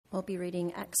I'll be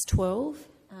reading Acts 12,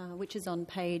 which is on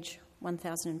page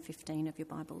 1015 of your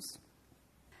Bibles.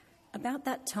 About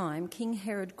that time, King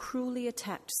Herod cruelly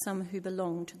attacked some who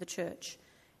belonged to the church,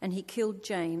 and he killed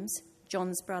James,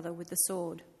 John's brother, with the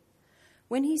sword.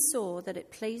 When he saw that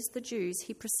it pleased the Jews,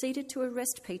 he proceeded to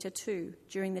arrest Peter too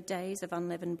during the days of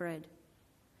unleavened bread.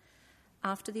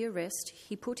 After the arrest,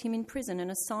 he put him in prison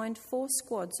and assigned 4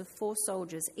 squads of 4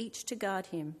 soldiers, each to guard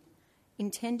him,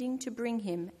 intending to bring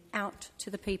him out to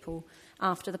the people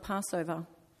after the Passover.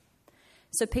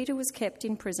 So Peter was kept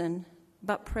in prison,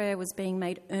 but prayer was being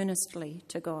made earnestly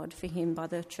to God for him by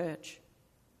the church.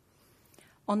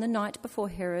 On the night before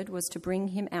Herod was to bring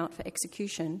him out for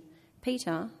execution,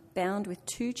 Peter, bound with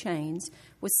 2 chains,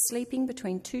 was sleeping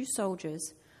between 2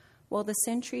 soldiers, while the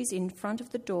sentries in front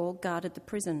of the door guarded the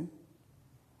prison.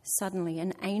 Suddenly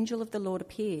an angel of the Lord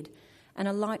appeared, and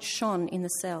a light shone in the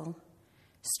cell.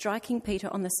 Striking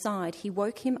Peter on the side, he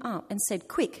woke him up and said,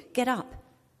 "Quick, get up."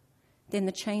 Then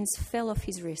the chains fell off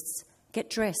his wrists. "Get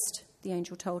dressed," the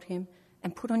angel told him,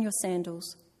 "and put on your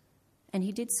sandals." And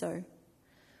he did so.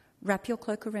 "Wrap your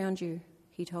cloak around you,"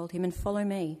 he told him, "and follow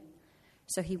me."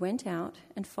 So he went out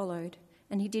and followed,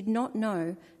 and he did not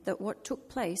know that what took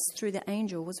place through the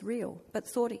angel was real, but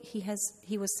thought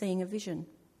he was seeing a vision.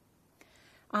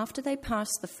 After they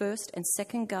passed the first and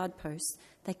second guard posts,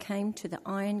 they came to the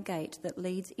iron gate that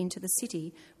leads into the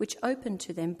city, which opened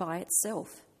to them by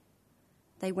itself.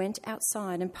 They went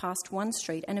outside and passed one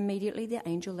street, and immediately the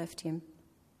angel left him.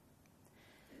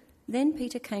 Then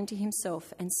Peter came to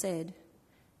himself and said,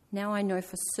 "Now I know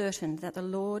for certain that the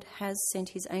Lord has sent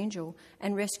his angel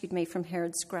and rescued me from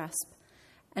Herod's grasp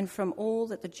and from all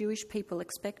that the Jewish people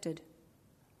expected."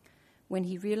 When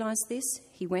he realized this,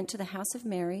 he went to the house of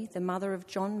Mary, the mother of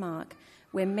John Mark,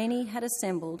 where many had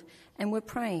assembled and were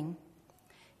praying.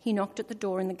 He knocked at the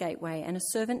door in the gateway, and a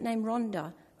servant named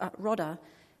Rhoda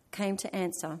came to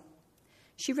answer.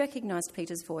 She recognized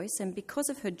Peter's voice, and because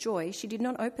of her joy, she did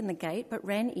not open the gate, but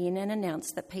ran in and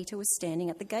announced that Peter was standing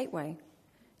at the gateway.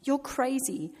 "You're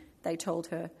crazy," they told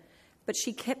her, but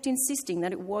she kept insisting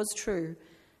that it was true.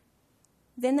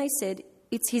 Then they said,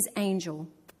 "It's his angel."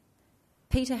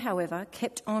 Peter, however,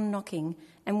 kept on knocking,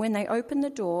 and when they opened the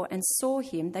door and saw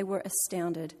him, they were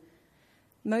astounded.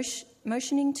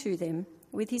 Motioning to them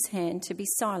with his hand to be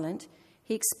silent,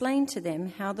 he explained to them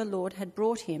how the Lord had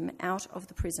brought him out of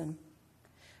the prison.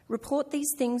 "Report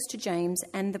these things to James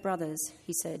and the brothers,"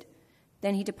 he said.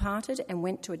 Then he departed and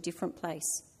went to a different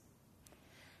place.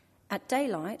 At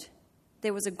daylight,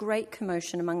 there was a great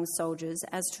commotion among the soldiers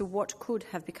as to what could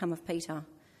have become of Peter.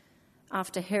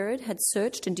 After Herod had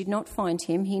searched and did not find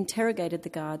him, he interrogated the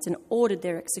guards and ordered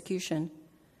their execution.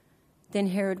 Then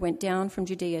Herod went down from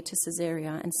Judea to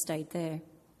Caesarea and stayed there.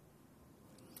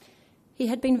 He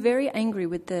had been very angry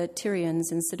with the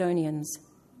Tyrians and Sidonians.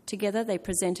 Together they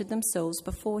presented themselves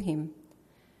before him.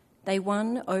 They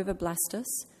won over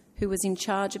Blastus, who was in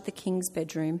charge of the king's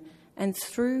bedroom, and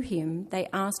through him they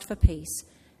asked for peace,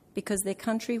 because their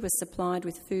country was supplied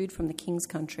with food from the king's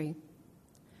country.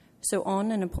 So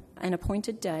on an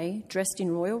appointed day, dressed in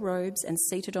royal robes and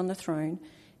seated on the throne,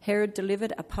 Herod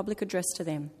delivered a public address to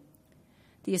them.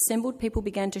 The assembled people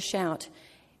began to shout,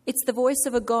 "It's the voice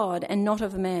of a god and not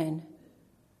of a man."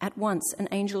 At once an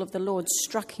angel of the Lord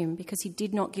struck him because he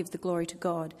did not give the glory to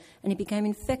God, and he became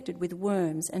infected with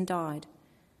worms and died.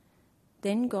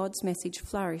 Then God's message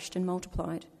flourished and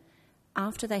multiplied.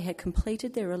 After they had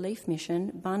completed their relief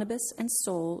mission, Barnabas and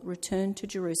Saul returned to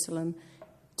Jerusalem,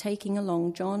 taking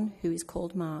along John, who is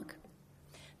called Mark.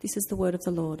 This is the word of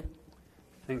the Lord.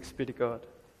 Thanks be to God.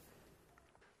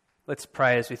 Let's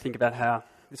pray as we think about how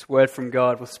this word from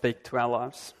God will speak to our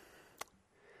lives.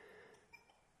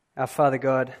 Our Father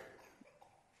God,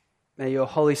 may your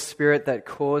Holy Spirit that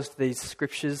caused these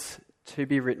scriptures to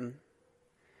be written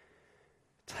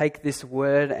take this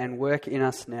word and work in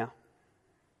us now,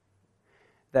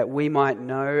 that we might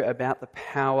know about the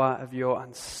power of your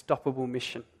unstoppable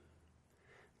mission,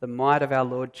 the might of our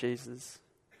Lord Jesus,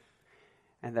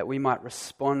 and that we might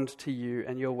respond to you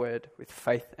and your word with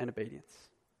faith and obedience.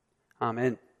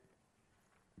 Amen.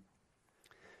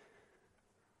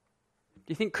 Do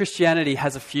you think Christianity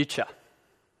has a future?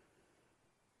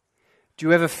 Do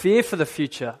you ever fear for the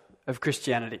future of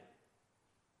Christianity?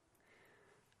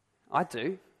 I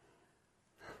do.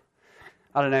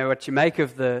 I don't know what you make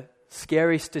of the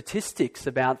scary statistics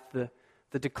about the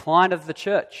decline of the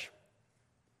church.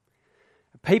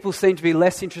 People seem to be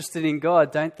less interested in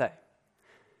God, don't they?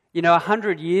 You know,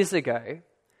 100 years ago,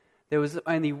 there was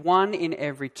only 1 in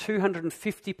every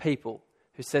 250 people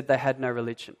who said they had no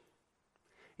religion.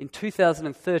 In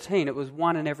 2013, it was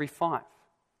 1 in every 5.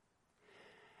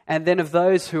 And then of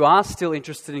those who are still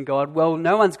interested in God, well,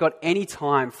 no one's got any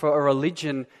time for a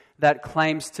religion that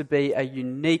claims to be a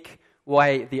unique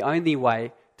way, the only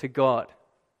way to God.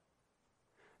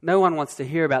 No one wants to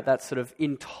hear about that sort of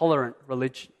intolerant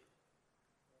religion.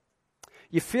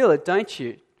 You feel it, don't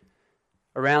you?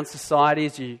 Around society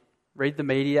as you read the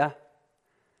media,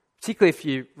 particularly if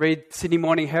you read Sydney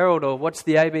Morning Herald or watch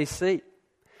the ABC.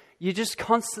 You just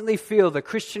constantly feel the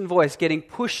Christian voice getting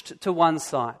pushed to one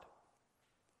side.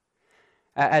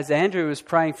 As Andrew was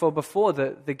praying for before,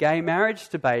 the gay marriage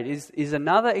debate is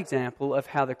another example of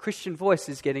how the Christian voice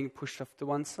is getting pushed off to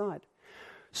one side.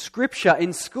 Scripture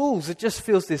in schools, it just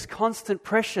feels this constant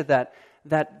pressure that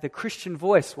the Christian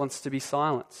voice wants to be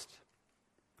silenced.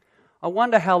 I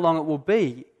wonder how long it will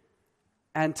be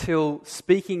until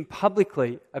speaking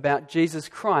publicly about Jesus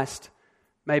Christ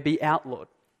may be outlawed.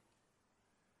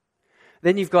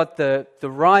 Then you've got the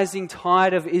rising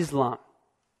tide of Islam.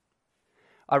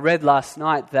 I read last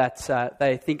night that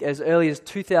they think as early as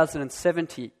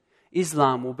 2070,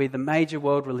 Islam will be the major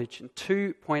world religion,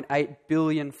 2.8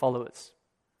 billion followers.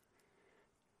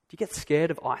 Do you get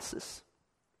scared of ISIS?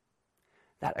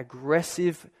 That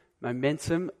aggressive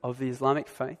momentum of the Islamic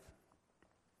faith?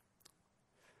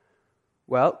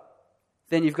 Well,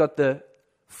 then you've got the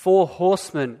four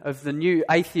horsemen of the new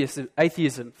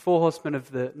atheism, four horsemen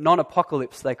of the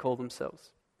non-apocalypse, they call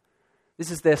themselves.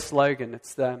 This is their slogan.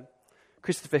 It's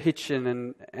Christopher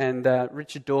Hitchen and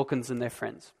Richard Dawkins and their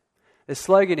friends. Their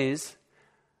slogan is,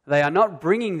 they are not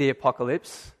bringing the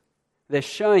apocalypse, they're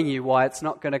showing you why it's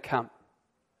not going to come.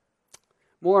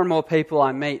 More and more people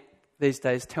I meet these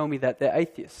days tell me that they're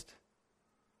atheist.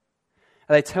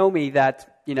 They tell me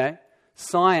that,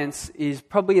 science is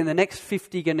probably in the next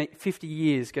 50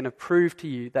 years going to prove to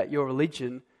you that your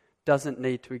religion doesn't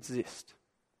need to exist.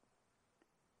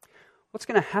 What's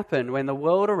going to happen when the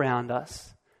world around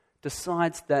us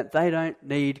decides that they don't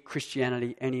need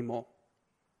Christianity anymore?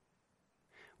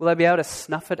 Will they be able to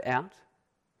snuff it out?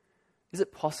 Is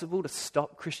it possible to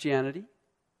stop Christianity?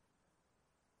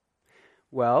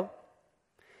 Well,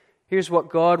 here's what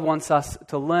God wants us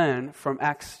to learn from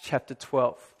Acts chapter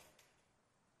 12.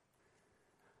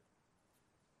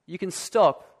 You can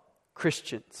stop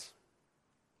Christians.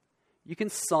 You can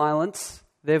silence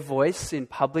their voice in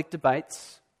public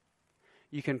debates.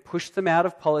 You can push them out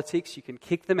of politics. You can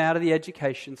kick them out of the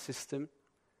education system.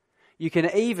 You can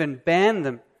even ban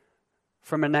them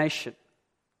from a nation.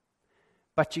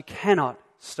 But you cannot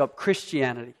stop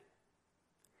Christianity.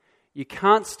 You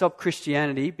can't stop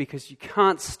Christianity because you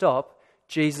can't stop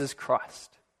Jesus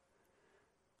Christ.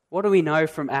 What do we know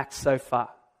from Acts so far?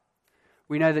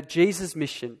 We know that Jesus'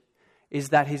 mission is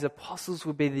that his apostles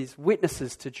will be these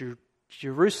witnesses to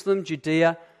Jerusalem,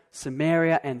 Judea,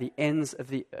 Samaria, and the ends of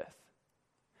the earth.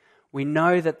 We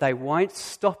know that they won't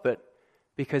stop it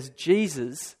because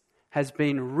Jesus has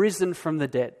been risen from the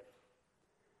dead.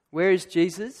 Where is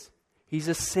Jesus? He's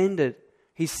ascended.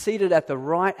 He's seated at the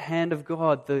right hand of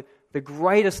God, the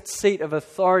greatest seat of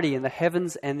authority in the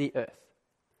heavens and the earth.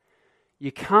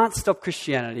 You can't stop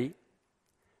Christianity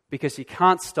because you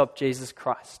can't stop Jesus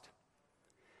Christ.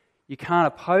 You can't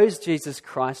oppose Jesus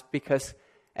Christ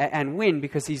and win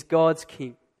because he's God's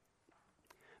king.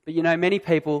 But many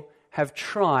people have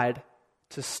tried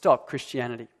to stop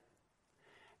Christianity.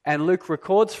 And Luke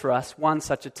records for us one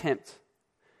such attempt.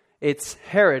 It's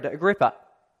Herod Agrippa.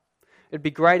 It'd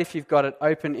be great if you've got it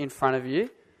open in front of you.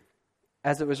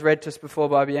 As it was read just before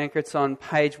by Bianca, it's on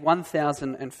page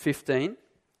 1015.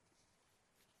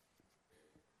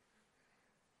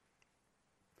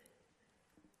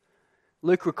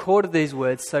 Luke recorded these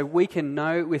words so we can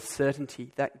know with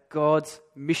certainty that God's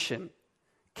mission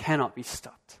cannot be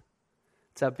stopped.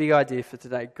 It's our big idea for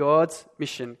today. God's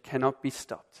mission cannot be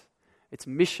stopped. Its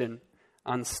mission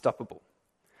unstoppable.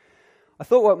 I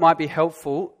thought what might be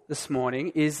helpful this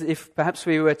morning is if perhaps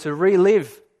we were to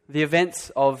relive the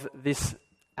events of this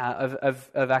of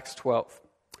Acts 12.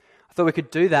 I thought we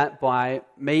could do that by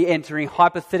me entering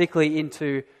hypothetically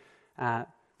into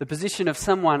the position of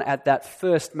someone at that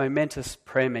first momentous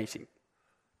prayer meeting.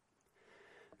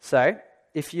 So,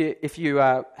 if you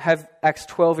have Acts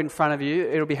 12 in front of you,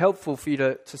 it'll be helpful for you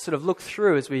to sort of look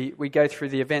through as we go through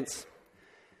the events.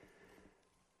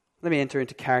 Let me enter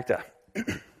into character.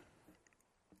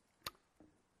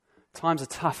 Times are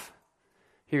tough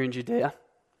here in Judea.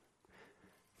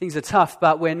 Things are tough,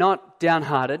 but we're not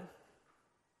downhearted.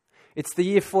 It's the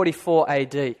year 44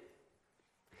 AD.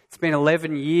 It's been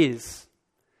 11 years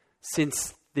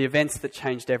since the events that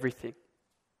changed everything.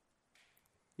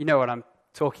 You know what I'm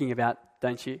talking about,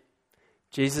 don't you?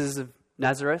 Jesus of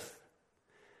Nazareth,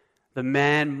 the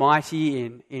man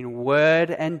mighty in word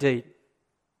and deed.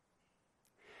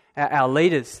 Our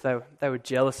leaders, they were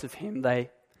jealous of him. They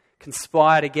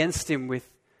conspired against him with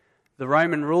the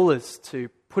Roman rulers to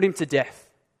put him to death.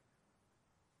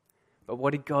 But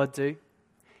what did God do?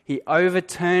 He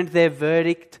overturned their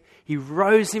verdict. He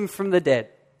rose him from the dead,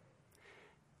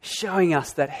 showing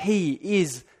us that he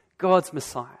is God's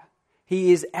Messiah.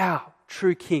 He is our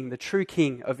true king, the true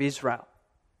king of Israel.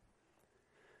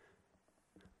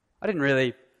 I didn't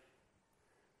really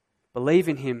believe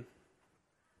in him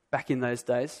back in those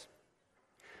days.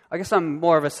 I guess I'm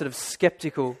more of a sort of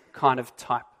skeptical kind of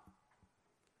type.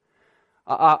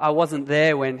 I wasn't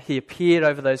there when he appeared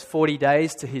over those 40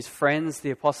 days to his friends,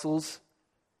 the apostles.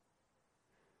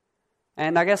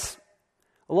 And I guess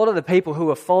a lot of the people who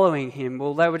were following him,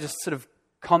 well, they were just sort of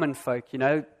common folk,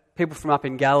 people from up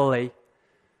in Galilee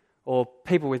or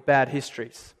people with bad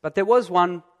histories. But there was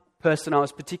one person I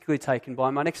was particularly taken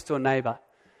by, my next door neighbour.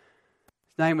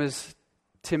 His name was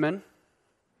Timon.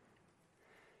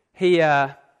 He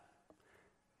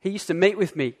used to meet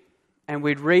with me and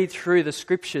we'd read through the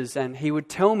scriptures and he would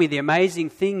tell me the amazing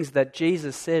things that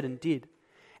Jesus said and did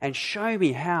and show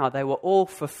me how they were all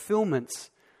fulfillments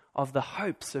of the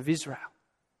hopes of Israel.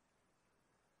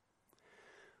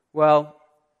 Well,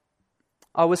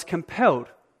 I was compelled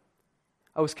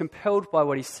by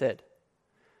what he said,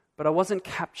 but I wasn't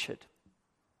captured.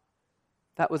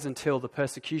 That was until the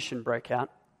persecution broke out.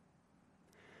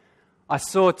 I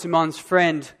saw Timon's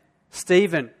friend,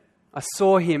 Stephen. I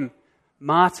saw him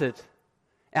martyred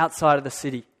outside of the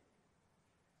city.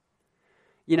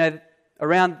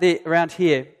 Around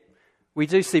here, we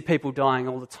do see people dying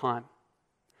all the time.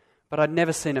 But I'd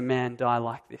never seen a man die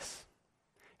like this.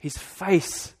 His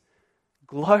face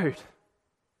glowed.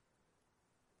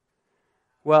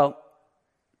 Well,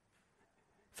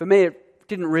 for me, it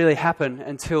didn't really happen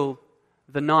until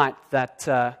the night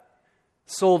that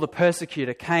Saul the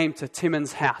persecutor came to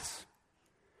Timon's house.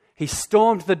 He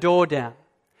stormed the door down.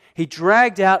 He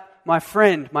dragged out my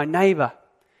friend, my neighbour.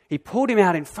 He pulled him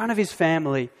out in front of his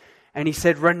family and he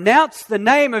said, "Renounce the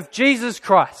name of Jesus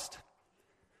Christ."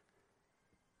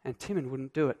 And Timon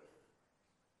wouldn't do it.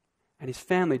 And his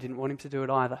family didn't want him to do it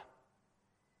either.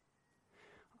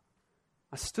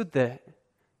 I stood there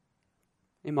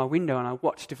in my window and I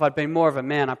watched. If I'd been more of a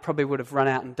man, I probably would have run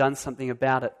out and done something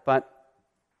about it. But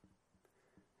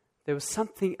there was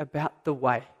something about the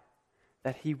way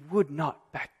that he would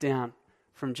not back down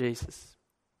from Jesus.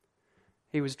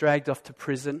 He was dragged off to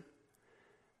prison.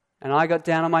 And I got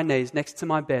down on my knees next to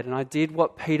my bed and I did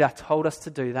what Peter told us to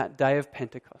do that day of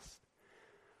Pentecost.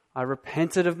 I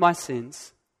repented of my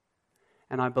sins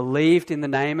and I believed in the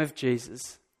name of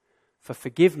Jesus for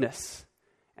forgiveness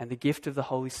and the gift of the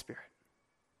Holy Spirit.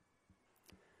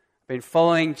 I've been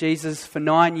following Jesus for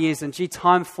 9 years and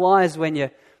time flies when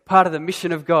you're part of the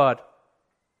mission of God.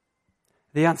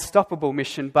 The unstoppable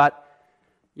mission, but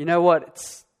you know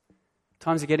what?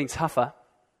 Times are getting tougher.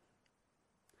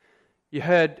 You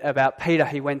heard about Peter.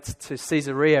 He went to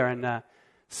Caesarea and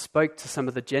spoke to some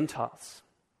of the Gentiles.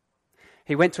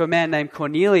 He went to a man named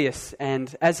Cornelius,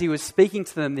 and as he was speaking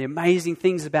to them the amazing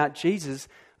things about Jesus,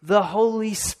 the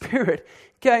Holy Spirit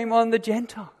came on the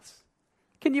Gentiles.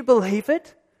 Can you believe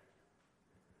it?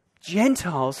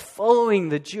 Gentiles following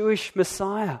the Jewish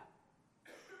Messiah.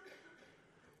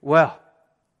 Well,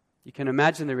 you can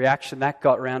imagine the reaction that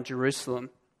got around Jerusalem.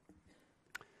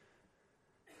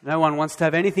 No one wants to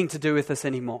have anything to do with us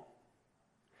anymore.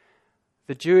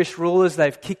 The Jewish rulers,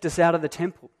 they've kicked us out of the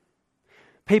temple.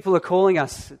 People are calling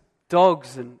us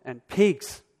dogs and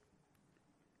pigs.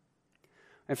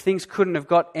 If things couldn't have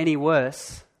got any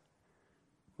worse,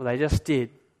 well, they just did.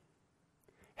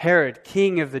 Herod,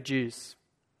 king of the Jews,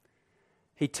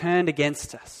 he turned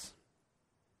against us.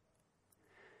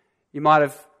 You might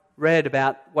have read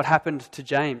about what happened to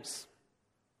James.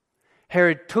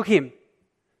 Herod took him.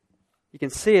 You can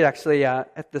see it actually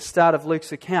at the start of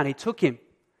Luke's account. He took him.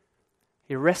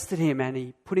 He arrested him and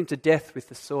he put him to death with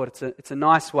the sword. It's a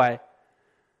nice way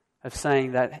of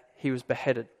saying that he was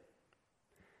beheaded.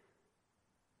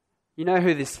 You know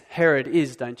who this Herod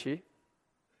is, don't you?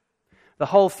 The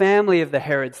whole family of the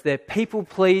Herods, they're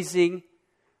people-pleasing,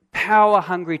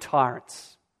 power-hungry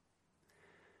tyrants.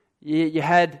 You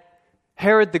had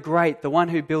Herod the Great, the one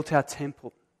who built our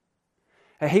temple.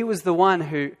 He was the one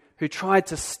who tried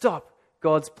to stop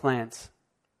God's plans.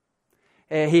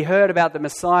 He heard about the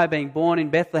Messiah being born in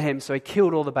Bethlehem, so he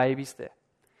killed all the babies there.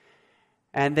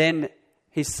 And then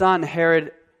his son,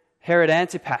 Herod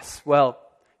Antipas, well,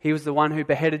 he was the one who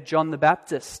beheaded John the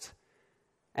Baptist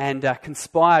and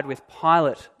conspired with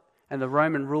Pilate and the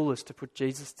Roman rulers to put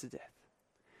Jesus to death.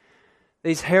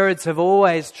 These Herods have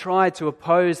always tried to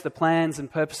oppose the plans and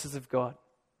purposes of God.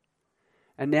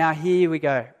 And now here we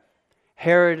go.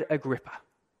 Herod Agrippa.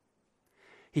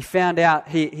 He found out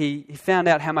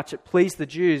how much it pleased the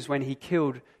Jews when he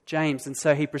killed James, and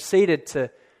so he proceeded to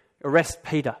arrest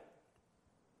Peter.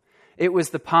 It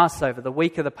was the Passover, the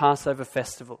week of the Passover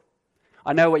festival.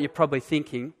 I know what you're probably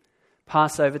thinking.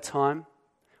 Passover time,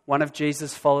 one of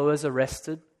Jesus' followers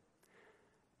arrested.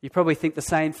 You probably think the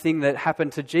same thing that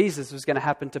happened to Jesus was going to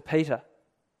happen to Peter.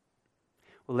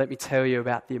 Well, let me tell you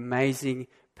about the amazing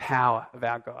power of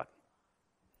our God.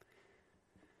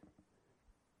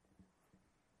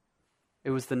 It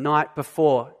was the night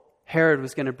before Herod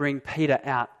was going to bring Peter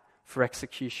out for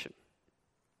execution.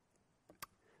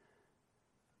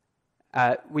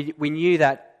 We knew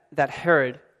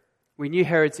we knew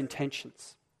Herod's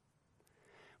intentions.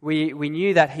 We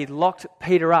knew that he'd locked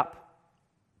Peter up.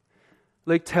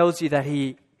 Luke tells you that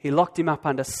he locked him up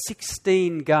under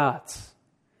 16 guards.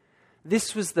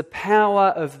 This was the power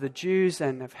of the Jews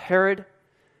and of Herod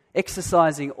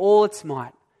exercising all its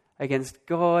might against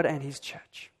God and his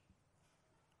church.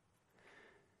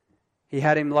 He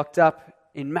had him locked up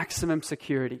in maximum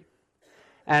security.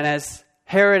 And as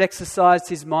Herod exercised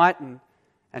his might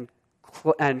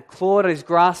and clawed his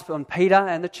grasp on Peter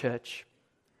and the church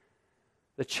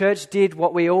did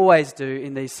what we always do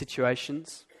in these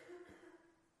situations.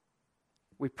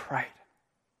 We prayed.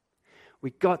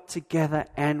 We got together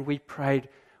and we prayed.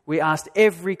 We asked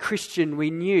every Christian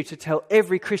we knew to tell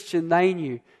every Christian they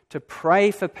knew to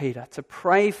pray for Peter, to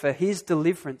pray for his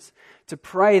deliverance, to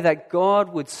pray that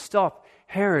God would stop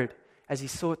Herod as he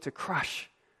sought to crush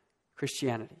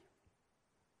Christianity.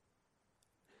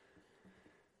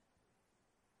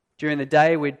 During the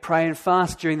day, we'd pray and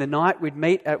fast. During the night, we'd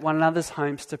meet at one another's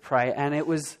homes to pray. And it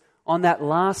was on that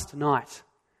last night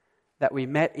that we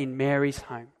met in Mary's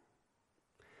home.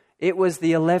 It was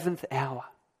the 11th hour.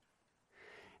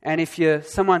 And if you're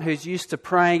someone who's used to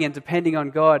praying and depending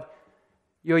on God,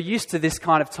 you're used to this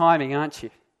kind of timing, aren't you?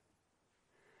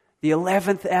 The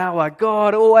 11th hour.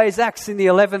 God always acts in the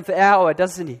 11th hour,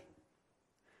 doesn't he?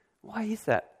 Why is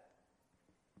that?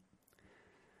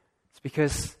 It's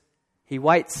because he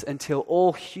waits until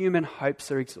all human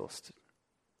hopes are exhausted.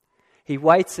 He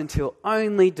waits until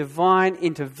only divine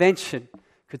intervention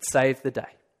could save the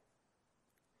day.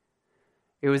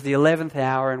 It was the 11th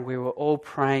hour and we were all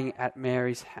praying at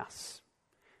Mary's house.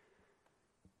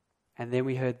 And then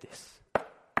we heard this.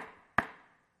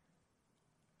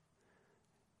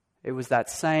 It was that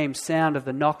same sound of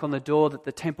the knock on the door that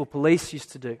the temple police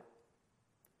used to do.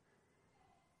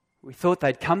 We thought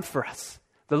they'd come for us.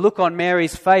 The look on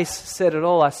Mary's face said it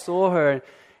all. I saw her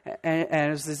and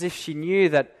it was as if she knew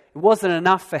that it wasn't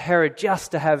enough for Herod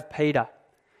just to have Peter.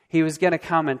 He was going to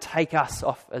come and take us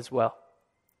off as well.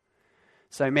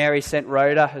 So Mary sent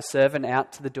Rhoda, her servant,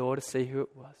 out to the door to see who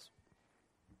it was.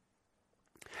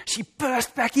 She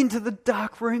burst back into the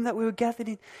dark room that we were gathered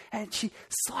in, and she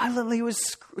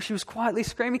was quietly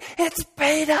screaming, "It's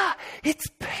Peter! It's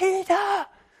Peter!"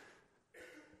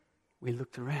 We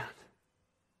looked around.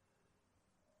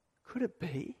 Could it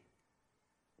be?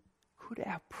 Could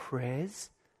our prayers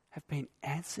have been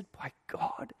answered by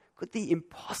God? Could the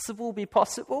impossible be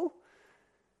possible?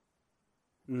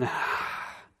 Nah.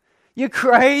 You're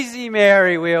crazy,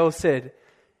 Mary, we all said.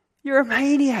 You're a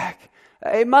maniac.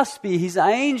 It must be his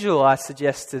angel, I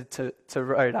suggested to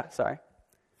Rhoda.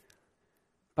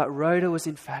 But Rhoda was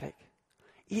emphatic.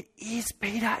 It is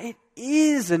Peter, it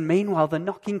is. And meanwhile, the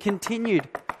knocking continued.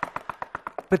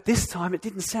 But this time, it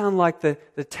didn't sound like the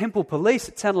temple police.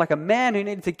 It sounded like a man who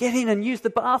needed to get in and use the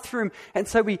bathroom. And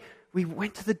so we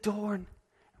went to the door and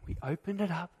we opened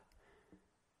it up.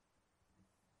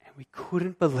 And we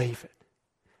couldn't believe it.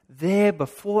 There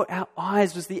before our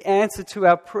eyes was the answer to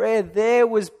our prayer. There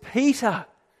was Peter.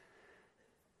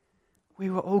 We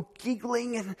were all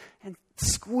giggling and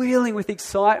squealing with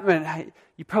excitement. Hey,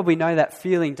 you probably know that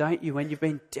feeling, don't you, when you've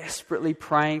been desperately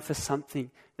praying for something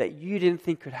that you didn't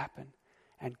think could happen.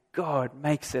 And God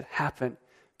makes it happen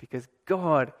because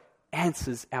God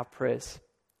answers our prayers.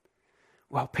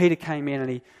 Well, Peter came in and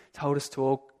he told us to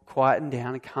all quieten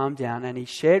down and calm down, and he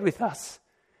shared with us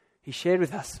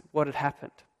what had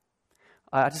happened.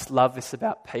 I just love this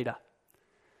about Peter.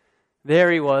 There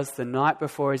he was the night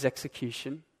before his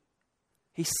execution.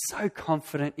 He's so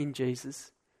confident in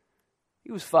Jesus.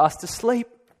 He was fast asleep.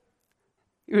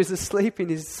 He was asleep in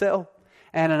his cell.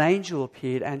 And an angel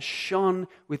appeared and shone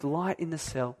with light in the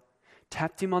cell,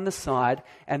 tapped him on the side,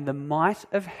 and the might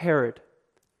of Herod,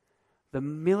 the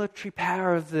military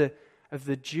power of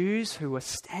the Jews who were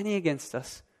standing against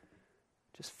us,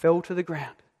 just fell to the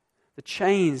ground. The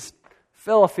chains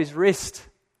fell off his wrist.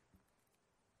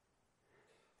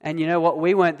 And you know what?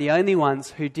 We weren't the only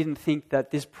ones who didn't think that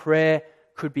this prayer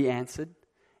could be answered.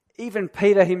 Even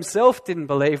Peter himself didn't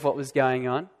believe what was going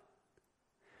on.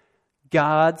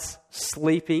 Guards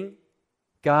sleeping,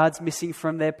 guards missing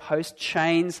from their post,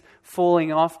 chains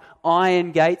falling off,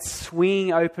 iron gates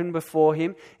swinging open before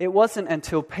him. It wasn't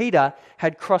until Peter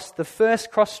had crossed the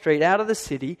first cross street out of the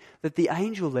city that the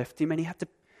angel left him and he had to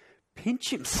pinch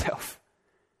himself.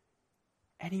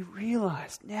 And he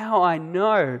realized, now I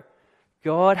know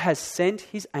God has sent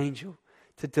his angel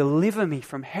to deliver me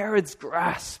from Herod's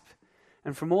grasp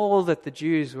and from all that the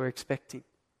Jews were expecting.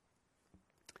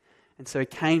 And so he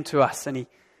came to us and he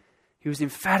was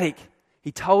emphatic.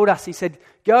 He told us, he said,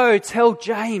 go tell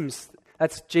James.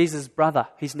 That's Jesus' brother.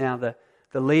 He's now the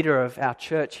leader of our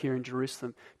church here in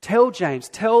Jerusalem. Tell James,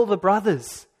 tell the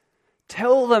brothers.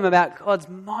 Tell them about God's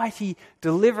mighty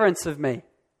deliverance of me. And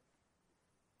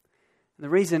the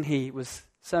reason he was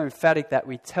so emphatic that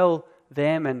we tell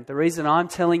them, and the reason I'm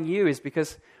telling you, is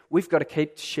because we've got to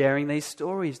keep sharing these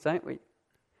stories, don't we?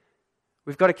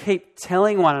 We've got to keep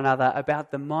telling one another about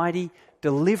the mighty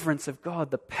deliverance of God,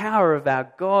 the power of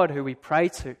our God who we pray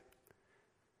to.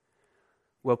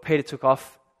 Well, Peter took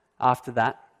off after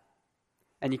that,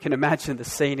 and you can imagine the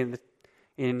scene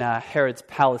in Herod's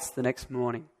palace the next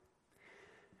morning.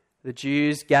 The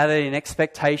Jews gathered in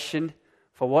expectation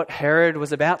for what Herod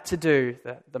was about to do,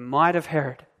 the might of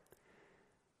Herod.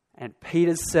 And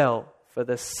Peter's cell, for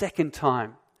the second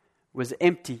time, was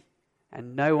empty,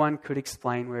 and no one could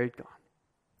explain where he'd gone.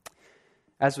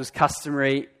 As was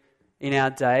customary in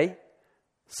our day,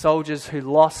 soldiers who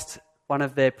lost one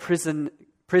of their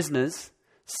prisoners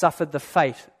suffered the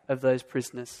fate of those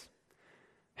prisoners.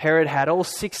 Herod had all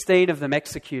 16 of them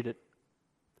executed.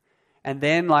 And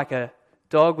then, like a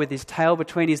dog with his tail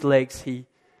between his legs, he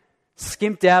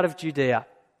skimped out of Judea,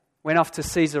 went off to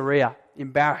Caesarea,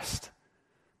 embarrassed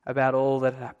about all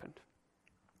that had happened.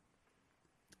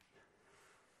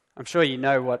 I'm sure you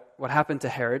know what happened to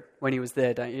Herod when he was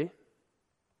there, don't you?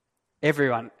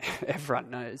 Everyone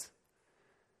knows.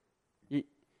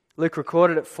 Luke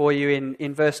recorded it for you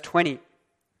in verse 20.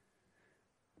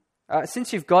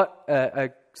 Since you've got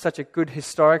such a good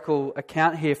historical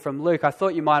account here from Luke, I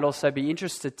thought you might also be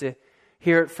interested to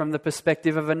hear it from the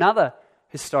perspective of another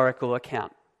historical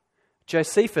account.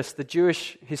 Josephus, the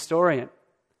Jewish historian.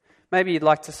 Maybe you'd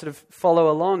like to sort of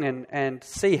follow along and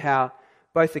see how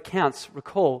both accounts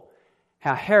recall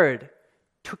how Herod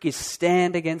took his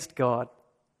stand against God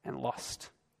and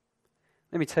lost.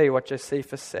 Let me tell you what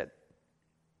Josephus said.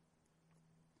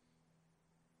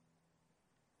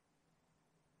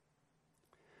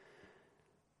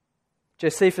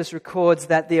 Josephus records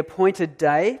that the appointed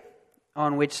day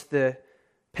on which the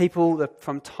people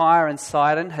from Tyre and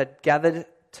Sidon had gathered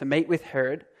to meet with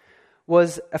Herod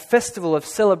was a festival of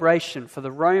celebration for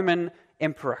the Roman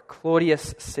Emperor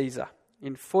Claudius Caesar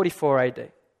in 44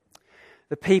 AD.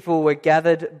 The people were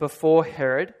gathered before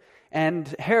Herod, and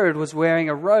Herod was wearing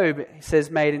a robe, he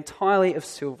says, made entirely of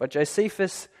silver.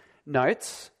 Josephus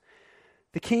notes,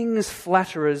 the king's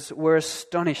flatterers were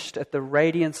astonished at the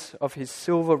radiance of his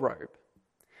silver robe.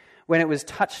 When it was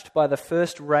touched by the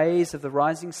first rays of the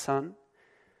rising sun,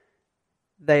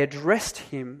 they addressed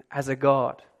him as a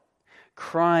god,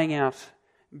 crying out,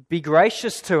 "Be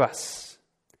gracious to us.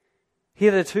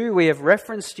 Hitherto we have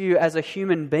referenced you as a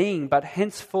human being, but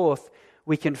henceforth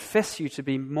we confess you to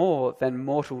be more than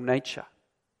mortal nature."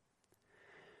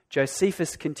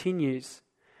 Josephus continues,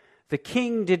 the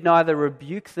king did neither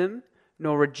rebuke them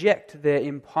nor reject their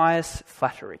impious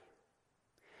flattery.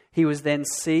 He was then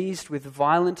seized with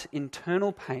violent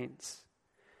internal pains,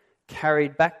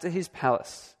 carried back to his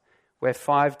palace, where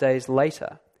 5 days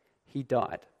later he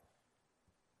died.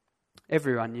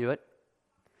 Everyone knew it,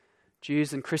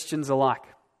 Jews and Christians alike.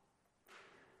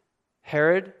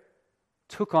 Herod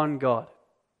took on God.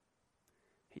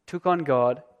 He took on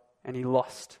God and he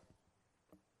lost.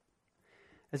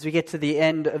 As we get to the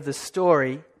end of the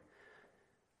story,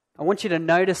 I want you to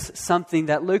notice something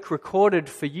that Luke recorded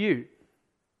for you.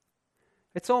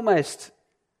 It's almost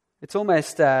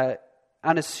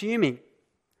unassuming.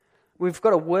 We've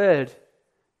got a word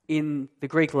in the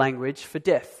Greek language for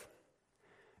death.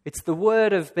 It's the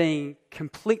word of being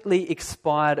completely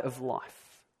expired of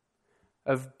life,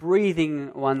 of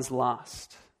breathing one's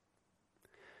last.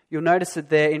 You'll notice it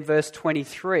there in verse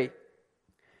 23.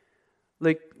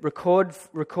 Luke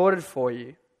recorded for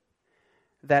you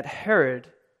that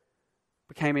Herod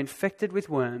became infected with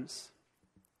worms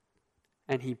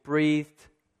and he breathed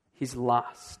his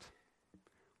last.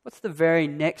 What's the very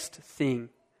next thing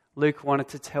Luke wanted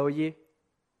to tell you?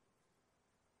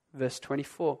 Verse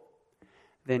 24.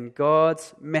 Then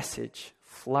God's message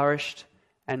flourished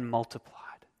and multiplied.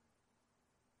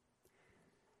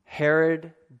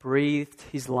 Herod breathed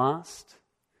his last.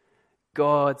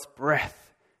 God's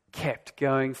breath kept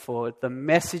going forward. The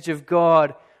message of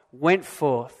God went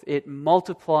forth. It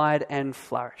multiplied and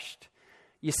flourished.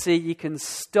 You see, you can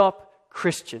stop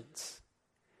Christians,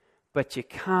 but you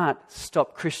can't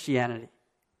stop Christianity,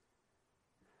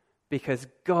 because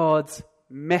God's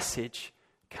message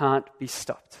can't be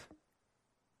stopped.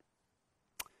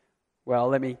 Well,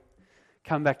 let me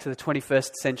come back to the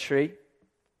 21st century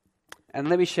and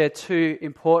let me share two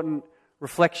important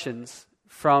reflections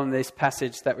from this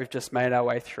passage that we've just made our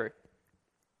way through.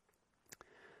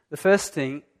 The first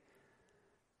thing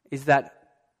is that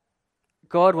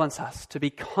God wants us to be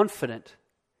confident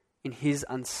in his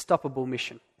unstoppable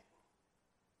mission.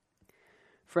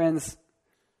 Friends,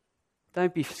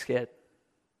 don't be scared.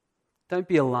 Don't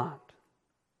be alarmed.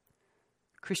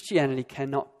 Christianity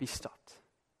cannot be stopped.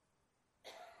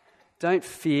 Don't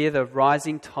fear the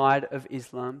rising tide of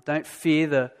Islam. Don't fear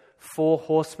the four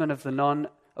horsemen of the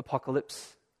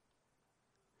non-apocalypse.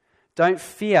 Don't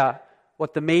fear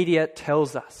what the media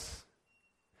tells us.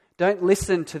 Don't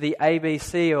listen to the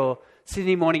ABC or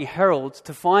Sydney Morning Herald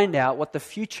to find out what the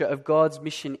future of God's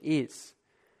mission is.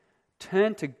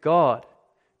 Turn to God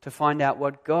to find out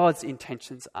what God's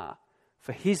intentions are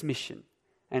for his mission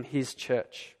and his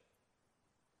church.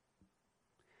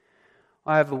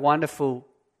 I have a wonderful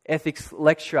ethics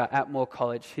lecturer at Moore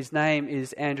College. His name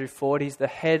is Andrew Ford. He's the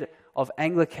head of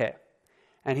Anglicare.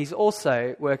 And he's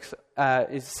also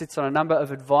sits on a number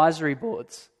of advisory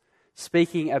boards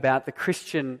speaking about the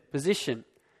Christian position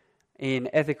in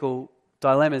ethical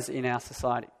dilemmas in our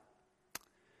society.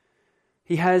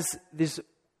 He has this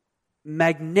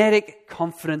magnetic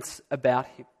confidence about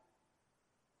him.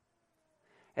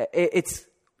 It's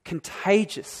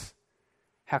contagious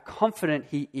how confident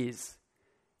he is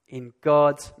in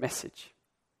God's message.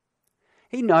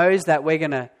 He knows that we're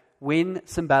going to win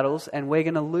some battles and we're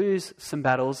going to lose some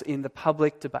battles in the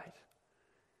public debate.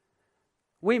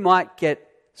 We might get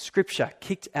Scripture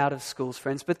kicked out of schools,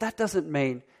 friends, but that doesn't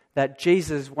mean that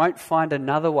Jesus won't find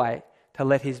another way to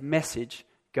let his message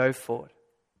go forward.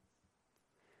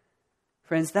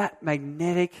 Friends, that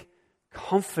magnetic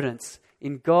confidence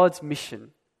in God's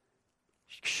mission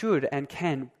should and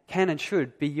can and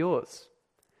should be yours.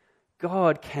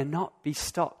 God cannot be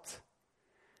stopped.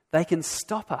 They can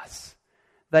stop us.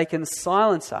 They can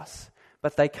silence us,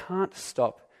 but they can't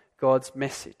stop God's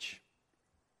message.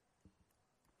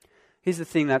 Here's the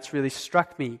thing that's really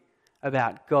struck me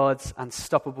about God's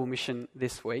unstoppable mission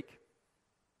this week.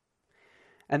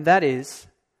 And that is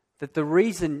that the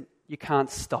reason you can't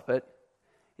stop it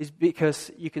is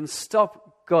because you can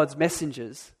stop God's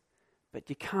messengers, but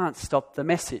you can't stop the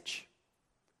message.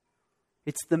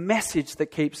 It's the message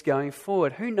that keeps going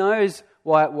forward. Who knows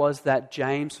why it was that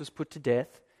James was put to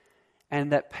death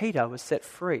and that Peter was set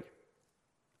free?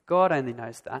 God only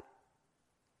knows that.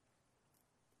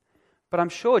 But I'm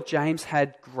sure James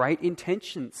had great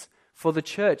intentions for the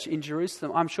church in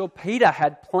Jerusalem. I'm sure Peter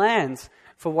had plans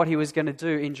for what he was going to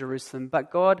do in Jerusalem. But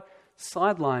God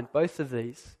sidelined both of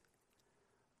these.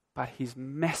 But his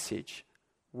message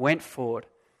went forward.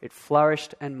 It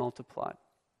flourished and multiplied.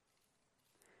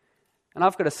 And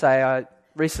I've got to say, I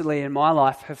recently in my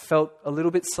life have felt a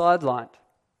little bit sidelined.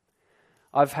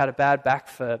 I've had a bad back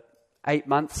for 8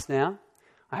 months now.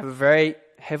 I have a very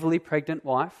heavily pregnant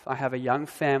wife. I have a young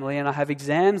family, and I have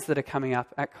exams that are coming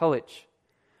up at college.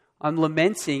 I'm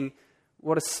lamenting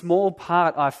what a small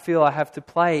part I feel I have to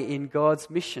play in God's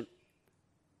mission.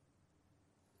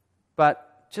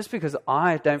 But just because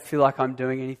I don't feel like I'm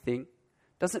doing anything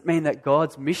doesn't mean that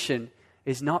God's mission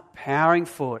is not powering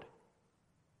forward.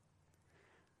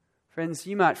 Friends,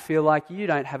 you might feel like you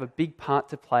don't have a big part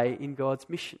to play in God's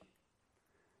mission.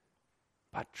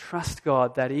 But trust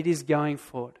God that it is going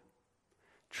forward.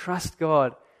 Trust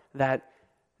God that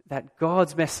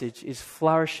God's message is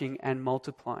flourishing and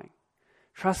multiplying.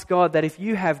 Trust God that if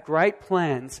you have great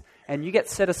plans and you get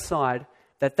set aside,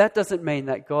 that doesn't mean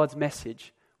that God's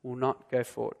message will not go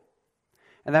forward.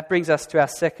 And that brings us to our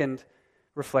second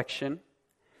reflection,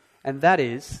 and that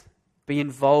is, be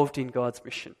involved in God's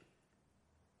mission.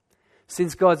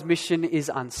 Since God's mission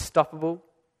is unstoppable,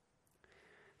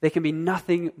 there can be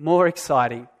nothing more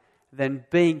exciting than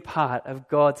being part of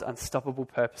God's unstoppable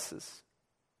purposes.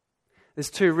 There's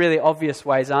two really obvious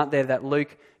ways, aren't there, that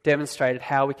Luke demonstrated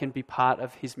how we can be part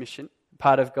of his mission,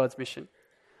 part of God's mission,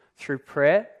 through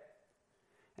prayer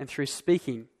and through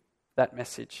speaking that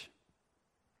message.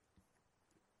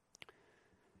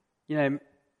 You know,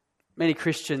 many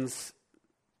Christians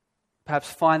perhaps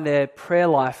find their prayer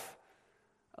life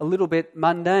a little bit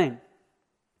mundane.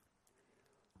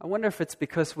 I wonder if it's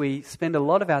because we spend a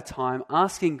lot of our time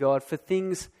asking God for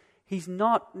things he's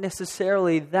not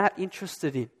necessarily that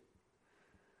interested in.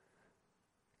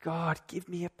 God, give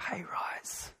me a pay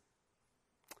rise.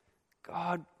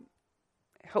 God,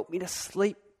 help me to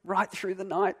sleep right through the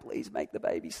night. Please make the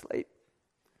baby sleep.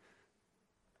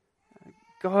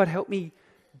 God, help me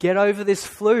get over this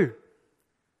flu.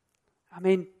 I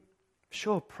mean,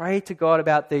 sure, pray to God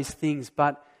about these things,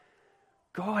 but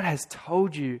God has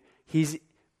told you His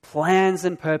plans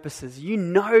and purposes. You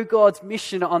know God's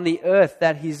mission on the earth,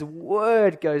 that His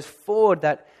word goes forward,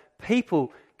 that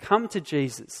people come to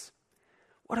Jesus.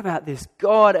 What about this?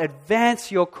 God,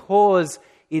 advance your cause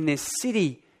in this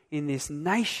city, in this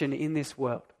nation, in this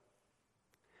world.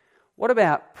 What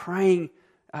about praying,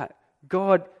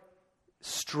 God,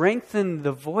 strengthen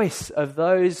the voice of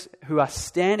those who are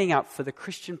standing up for the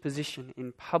Christian position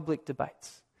in public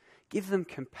debates. Give them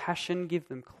compassion, give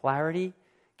them clarity,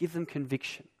 give them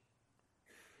conviction.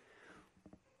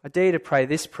 I dare you to pray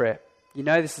this prayer. You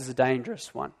know this is a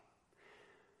dangerous one.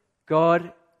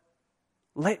 God,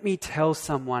 let me tell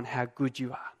someone how good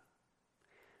you are.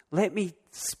 Let me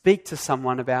speak to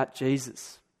someone about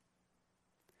Jesus.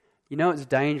 You know it's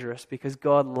dangerous because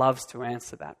God loves to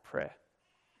answer that prayer.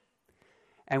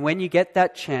 And when you get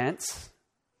that chance,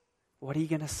 what are you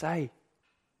going to say?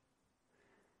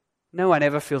 No one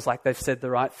ever feels like they've said the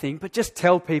right thing, but just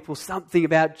tell people something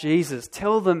about Jesus.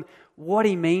 Tell them what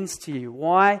He means to you,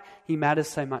 why He matters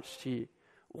so much to you,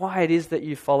 why it is that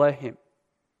you follow Him.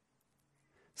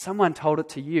 Someone told it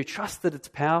to you. Trust that it's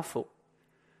powerful.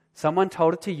 Someone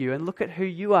told it to you, and look at who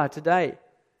you are today.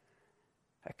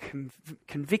 A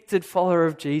convicted follower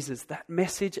of Jesus. That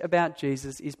message about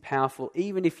Jesus is powerful,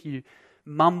 even if you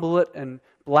mumble it and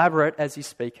blabber it as you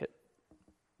speak it.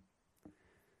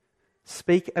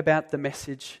 Speak about the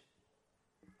message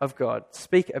of God.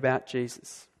 Speak about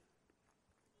Jesus.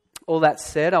 All that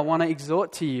said, I want to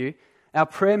exhort to you our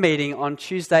prayer meeting on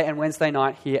Tuesday and Wednesday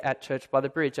night here at Church by the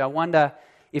Bridge. I wonder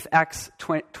if Acts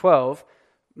 12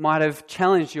 might have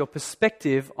challenged your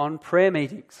perspective on prayer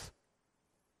meetings.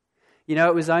 You know,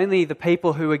 it was only the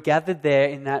people who were gathered there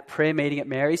in that prayer meeting at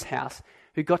Mary's house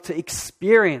who got to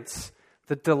experience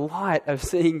the delight of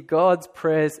seeing God's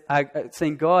prayers,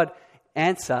 seeing God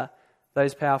answer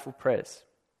those powerful prayers.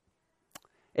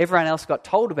 Everyone else got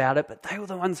told about it, but they were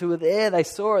the ones who were there. They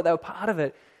saw it. They were part of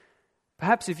it.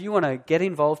 Perhaps if you want to get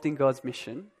involved in God's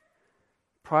mission,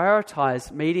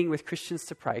 prioritize meeting with Christians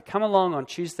to pray. Come along on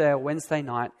Tuesday or Wednesday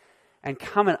night and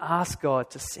come and ask God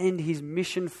to send His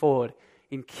mission forward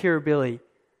in Kirribilli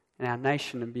and our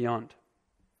nation and beyond.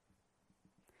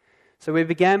 So we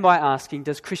began by asking,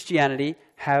 does Christianity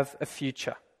have a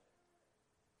future?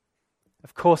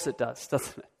 Of course it does,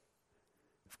 doesn't it?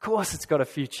 Of course it's got a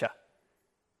future.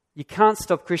 You can't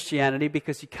stop Christianity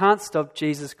because you can't stop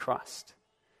Jesus Christ.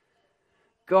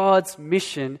 God's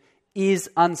mission is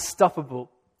unstoppable.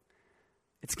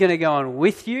 It's going to go on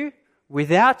with you,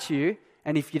 without you,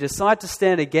 and if you decide to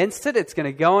stand against it, it's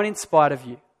going to go on in spite of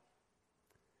you.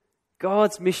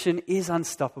 God's mission is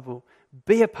unstoppable.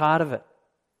 Be a part of it.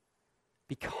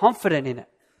 Be confident in it.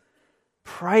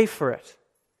 Pray for it.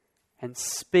 And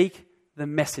speak the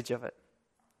message of it.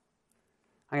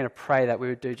 I'm going to pray that we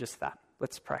would do just that.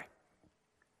 Let's pray.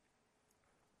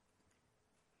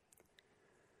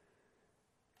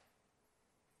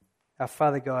 Our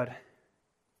Father God,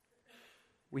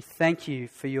 we thank you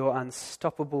for your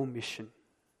unstoppable mission.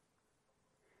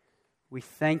 We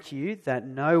thank you that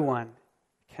no one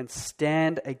can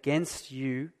stand against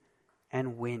you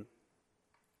and win.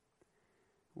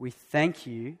 We thank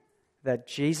you that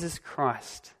Jesus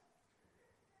Christ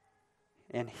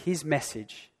and His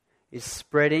message is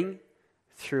spreading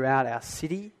throughout our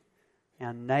city,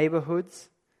 our neighborhoods,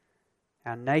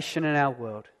 our nation and our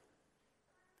world.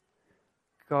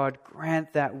 God,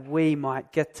 grant that we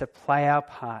might get to play our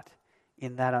part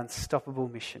in that unstoppable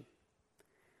mission.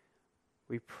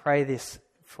 We pray this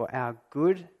for our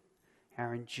good,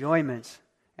 our enjoyment,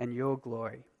 and your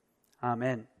glory.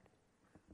 Amen.